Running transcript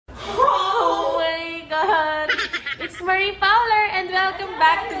Marie Fowler and welcome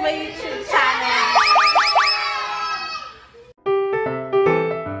back to my YouTube channel.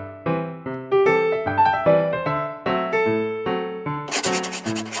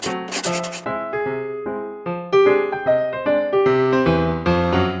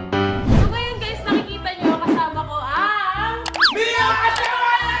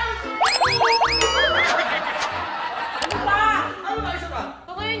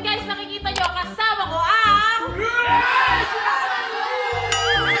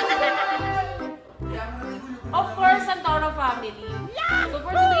 So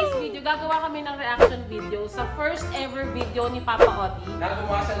for today's video, gagawa kami ng reaction video sa first ever video ni Papa Audie.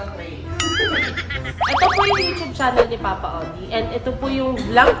 Nakagumawa siya ng train. Ito po yung YouTube channel ni Papa Audie and ito po yung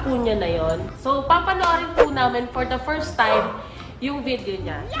vlog po niya na yon. So papanoorin po namin for the first time yung video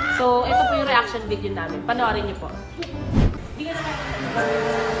niya. So ito po yung reaction video namin. Panoorin niyo po.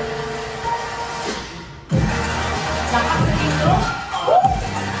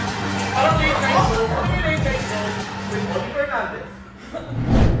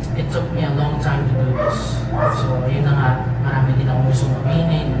 It took me a long time to do this. So, yun na nga, marami din akong gusto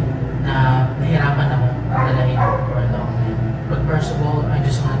aminin na nahirapan ako dalahin for a long time. But first of all, I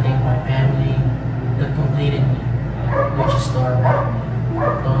just want to thank my family that completed me, which is our family.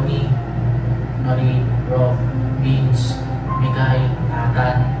 Tony, Marie, Rob, Beans, Migay,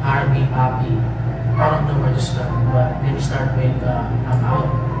 Nathan, Harvey, Papi. I don't know where to start, but let me start with I'm out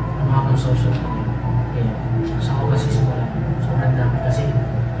on social media. Yeah. So, ako kasi simulan. Sobrang dami kasi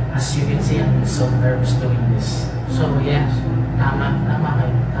as you can see, I'm so nervous doing this. So yes, tama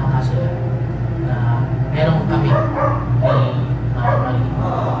kayo, tama sila na meron kami ni Mama Marie.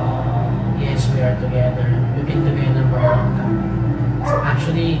 Yes, we are together. We've been together for a long time.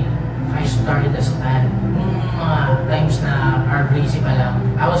 Actually, I started as a fan. Nung mga times na RBC pa lang,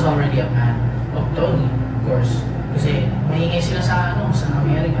 I was already a fan of Tony, of course. Kasi maingay sila sa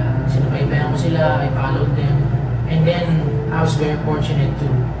Amerika. Sinubaybayan ko sila, I followed them. And then, I was very fortunate to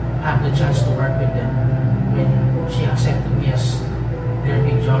have the chance to work with them when she accepted me as their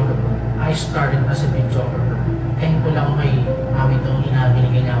big geographer. I started as a big geographer. Thankful ako kay Mami Tony na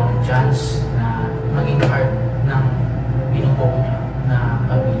binigay niya ako ng chance na maging part ng binubuo niya na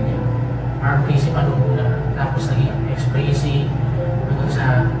pamilya. RBC pa nung una, tapos naging ex-BRC, hanggang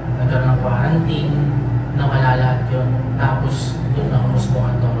sa nagkaroon ng quarantine, nawala lahat yun. Tapos doon ako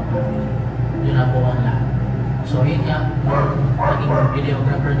musbukan Toro family. Doon na buwan lahat. So yun nga, naging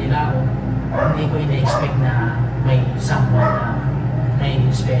videographer nila ako, hindi ko ina-expect na may someone na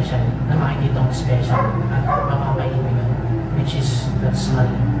naging special, na makikita kong special at mapapaibigan, which is that's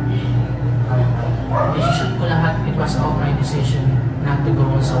Marie. Decision ko lahat, it was all my decision not to go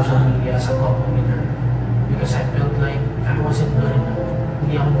on social media as a couple with her. Because I felt like I wasn't good enough.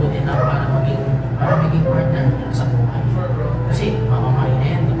 Hindi ako good enough para maging partner niya sa buhay. Kasi Mama Marie na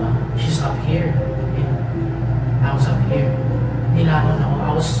yan, di ba? She's up here. I was up here. Nilanon ako.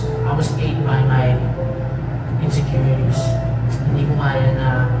 I was ate by my insecurities. Hindi ko kaya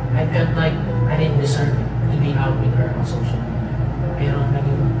na I felt like I didn't deserve it to be out with her on social media. Pero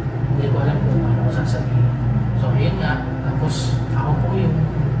hindi ko alam kung paano ko sasabihin. So ayun nga, tapos ako po yung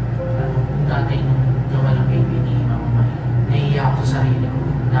dati nung nawalang baby ni Mama Marie. Nahiya ako sa sarili ko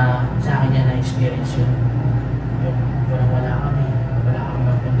na sa akin niya na-experience yun. Yung wala kami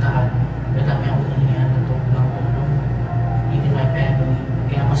magpuntahan. Nagdami ako hinihingan ng tulong. Even my family.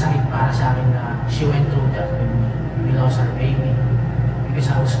 Kaya masakit para sa akin na she went through that with me. We lost our baby because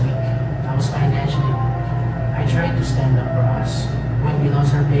I was weak. I was financially weak. I tried to stand up for us. When we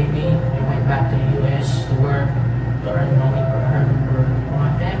lost our baby, I went back to the US to work, to earn money for her, for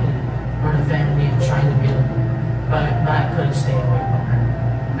my family, for the family I'm trying to build. But I couldn't stay away from her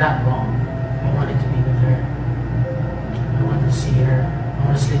that long. I wanted to be with her. I wanted to see her. I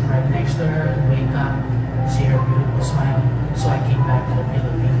want to sleep right next to her and wake up, see her beautiful smile. So I came back to the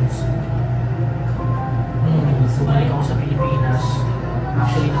Philippines. Bumalik ako sa Pilipinas.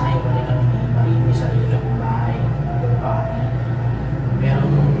 Actually, nakaiwalay kami ni Marie. May sarili kaming bahay. Pero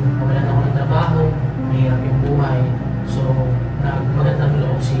nung nawalan ako ng trabaho, mahirap yung buhay. So, magandang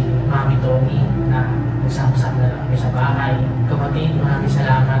loob si Mami Tony na nagsama-sama na lang kami sa bahay. Kapatid, maraming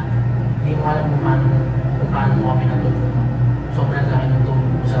salamat. Hindi mo alam kung paano mo kami natulungan. Sobrang laki ng tulong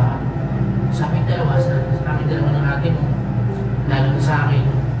mo sa aming dalawa, ng ate mo. Lalo na sa akin,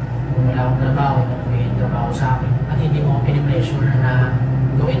 kung wala akong trabaho, nagbigay yung trabaho sa akin. At hindi mo ako pinipressure na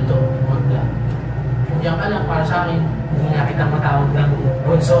gawin to, mag-vlog. Kung diyan ka lang, para sa akin, hindi na kitang matawag ng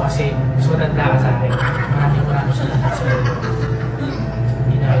bunso kasi mas matanda ka sa akin. Maraming salamat sa iyo.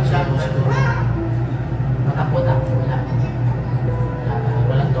 Hindi na rin siya siguro matapot ako,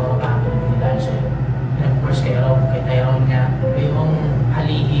 walang Toro family, hindi dahil sa'yo. And of course, kay Rob, kay Tayo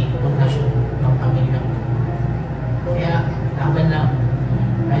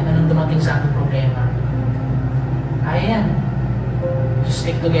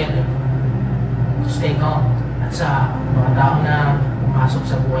stick together. Stay calm. At sa mga tao na pumasok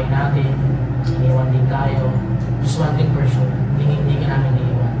sa buhay natin, iniwan din tayo. Just one thing for sure, hindi ka namin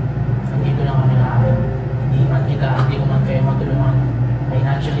iniwan. Nandito lang kami na amin. Hindi man kita, hindi ko man kayo matulungan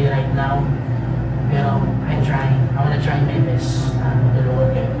financially right now. Pero I'm trying. I wanna try my best na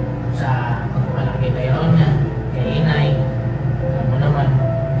matulungan kayo sa pagpapalaki kay Ronya, kay Inay. Alam mo naman,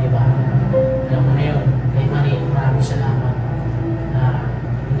 di ba? Alam mo na yun. Kay Marie, maraming salamat na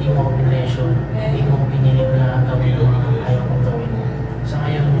hindi mo ako pinresyon, hindi mo ako pinilit na gawin mo mga ayaw kong gawin. Sa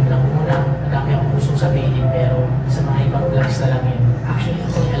ngayon, yun lang muna. Madami akong gustong sabihin, pero sa mga ibang vlogs na lang yun. Actually,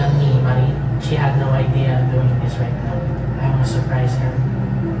 hindi alam ni Marie. She had no idea I'm doing this right now. I wanna surprise her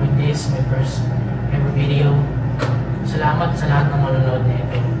with this, my first ever video. Salamat sa lahat ng manonood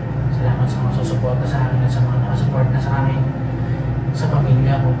nito. Salamat sa mga susuporta sa akin at sa mga nakasupport na sa akin. Sa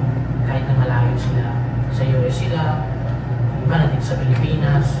pamilya ko, kahit na malayo sila. Sa US sila, iba na dito sa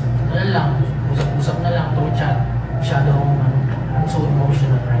Pilipinas. Ano lang, usap-usap na lang, through chat. I'm so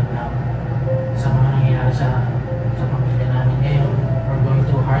emotional right now. Sa mga nangyayari sa pamilya namin ngayon. We're going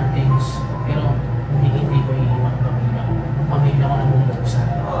through hard things. Pero hindi ko iiwan ang pamilya ko. Ang pamilya ko namumuksan.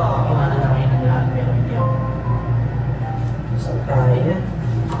 Iwanan na kayo ng lahat, pero hindi ako. So, kaya.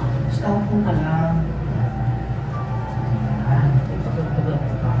 Stop mo ka lang.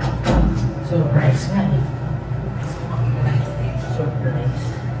 Surprise nga eh. Surprise.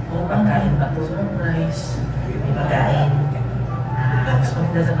 Kung pagkain ba ito? Surprise. May pagkain. Gusto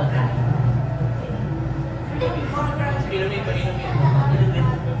ko na sa pagkain.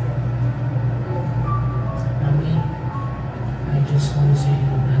 Mami, I just want to say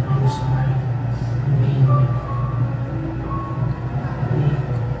that I'm sorry for being weak.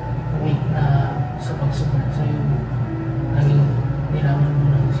 Weak na sa pag-support sa'yo. Naging nilaman mo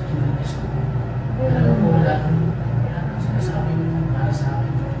ng securities ko. Alam mo, wala nang sinasabi mo para sa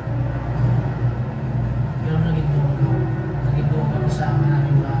akin. Pero naging doon ka sa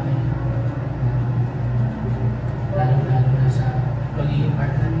maraming bagay. Lalo na sa pagiging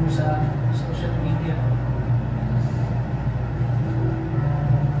partner mo sa social media.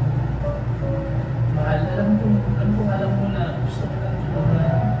 Mahal, alam mo na gusto ko lang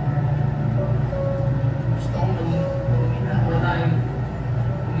tulungan. Gusto ko maging ako tayo.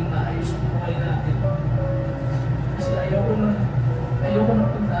 Maging maayos ang buhay natin. Kasi ayoko na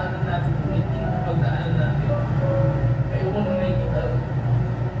pagdaanan natin. Hindi na pagdaanan natin. Ayoko na nakikita.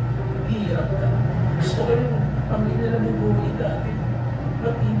 Hirap ka. Gusto ko yung pamilya na bubuhay natin.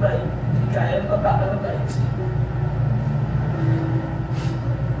 Matibay. Hindi kaya mapaka na tayo sa'yo.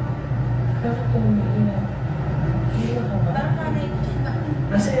 Dapat kung hindi na. Hirap ka ba?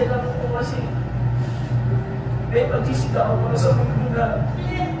 Kasi alam ko kasi may pagsisikaw ko na sa mundo na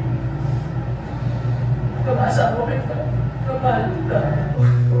kamasa mo kita. Kamahal kita.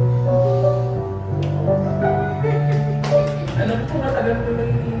 Alam ko matagal ko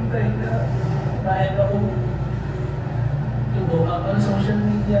nang hinihintay na kahit ako tubo ka sa social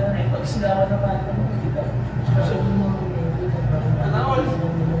media ay pagsigawan naman ako kita. Kasi yung mga hindi ko parang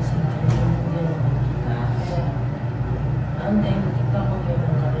ang time kita ko kayo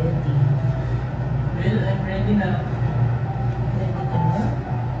mga ready. Well, I'm ready na. Ready ka na?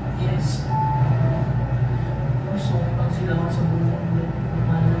 Yes. Gusto ko pagsigawan sa buhay ko.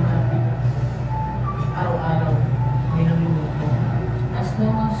 Mahal na happy. Araw-araw, may naluluto. As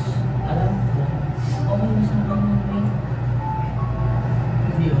long as alam ko, okay na sa kanya way.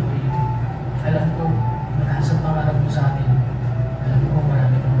 Hindi okay. Alam ko, mataas ang pangarap mo sa atin. Alam ko,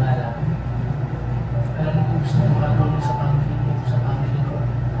 marami kang balak. Alam ko, gusto mo makatulong sa family ko.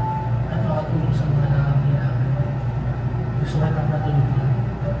 At makatulong sa mga nangangailangan. Gusto ko itang matulungan.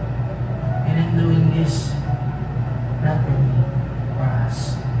 And I'm doing this, not for me, for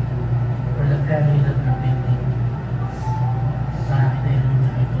us. For the family that we're building. Para kita yun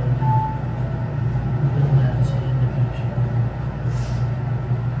na ito na matulungan natin sa in the future.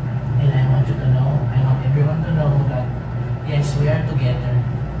 And I want you to know, I want everyone to know that yes, we are together.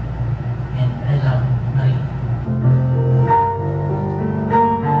 And I love Marie.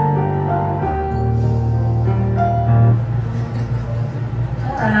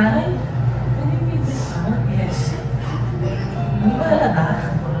 Ay, pinipili ka? Yes. Hindi ba halata?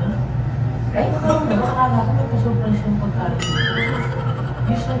 Kahit ako naman, akala ko may pa-surprise yung pagkain.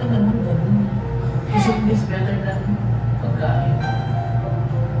 Usually naman ganun. Isn't this better than pagkain? Ah.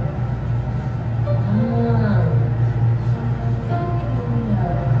 Thank you.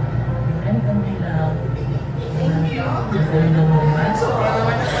 Ano kang kailangan? Nagdali ng romance?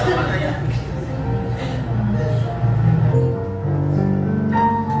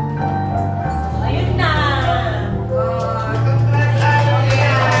 Ayun na!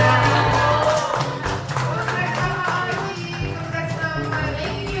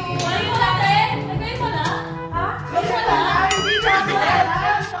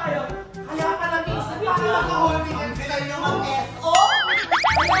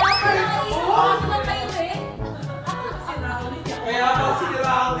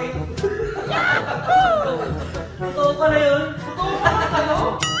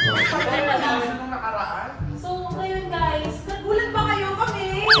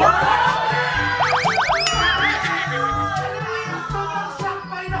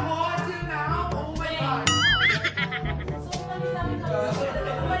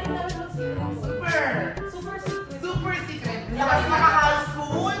 Super secret. Labas mga house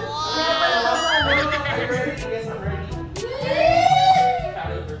food.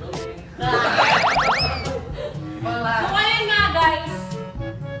 So ayun nga guys.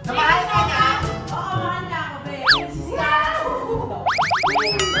 Namahal ka niya? Oo, mahal na ako, be. Nasisiraan ako.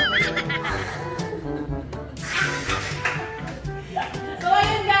 So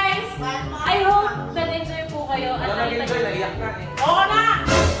ayun guys. I hope na-enjoy po kayo. At Oo na!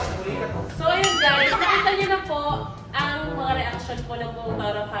 So ayun guys, nakita niyo na po ang mga reaction po ng buong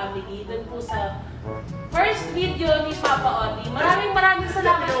Tara family dun po sa first video ni Papa Audie. Maraming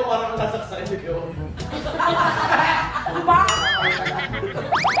salamat po. Parang lasak sa video. Diba?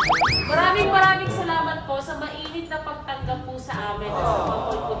 Maraming salamat po sa mainit na pagtanggap po sa amin at sa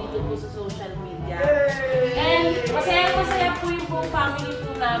mga po dito po sa social media. And masaya po yung buong family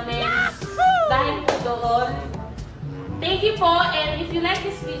po namin dahil po doon. Thank you po, and if you like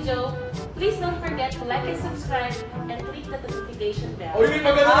this video, please don't forget to like and subscribe and click the notification bell. Uy, may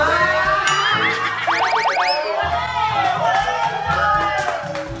maganda na sa'yo!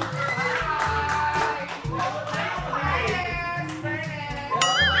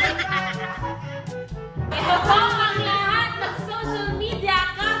 Ito po ang lahat ng social media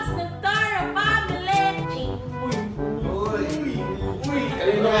accounts ng Tara Family. Uy!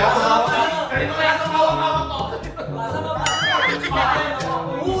 Kanino kaya sa hawak-hawak to?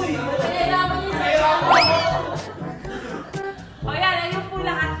 Uy! O yan, ayun po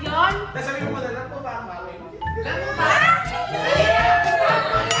lahat yun. Nasabi mo na lang po ba ang bagay mo? Lang mo ba?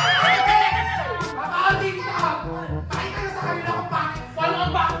 Makakating ka! Pakita na sa kanila kung paano ang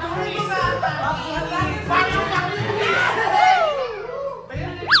bakit ng pulis! Paano ang bakit ng pulis!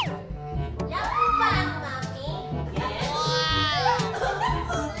 Love mo ba ang mami? Yes.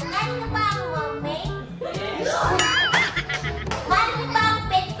 Ano ba ang mami? Yes. Mahal mo ba ang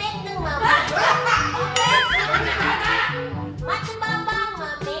pet-pet ng mami? Mahal mo ba ang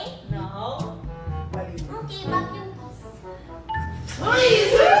mami? No. Okay, bakit?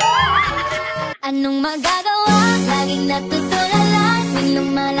 Anong magagawa? Laging natutulala. Tuwing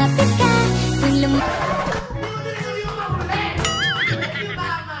lumalapit ka, tuwing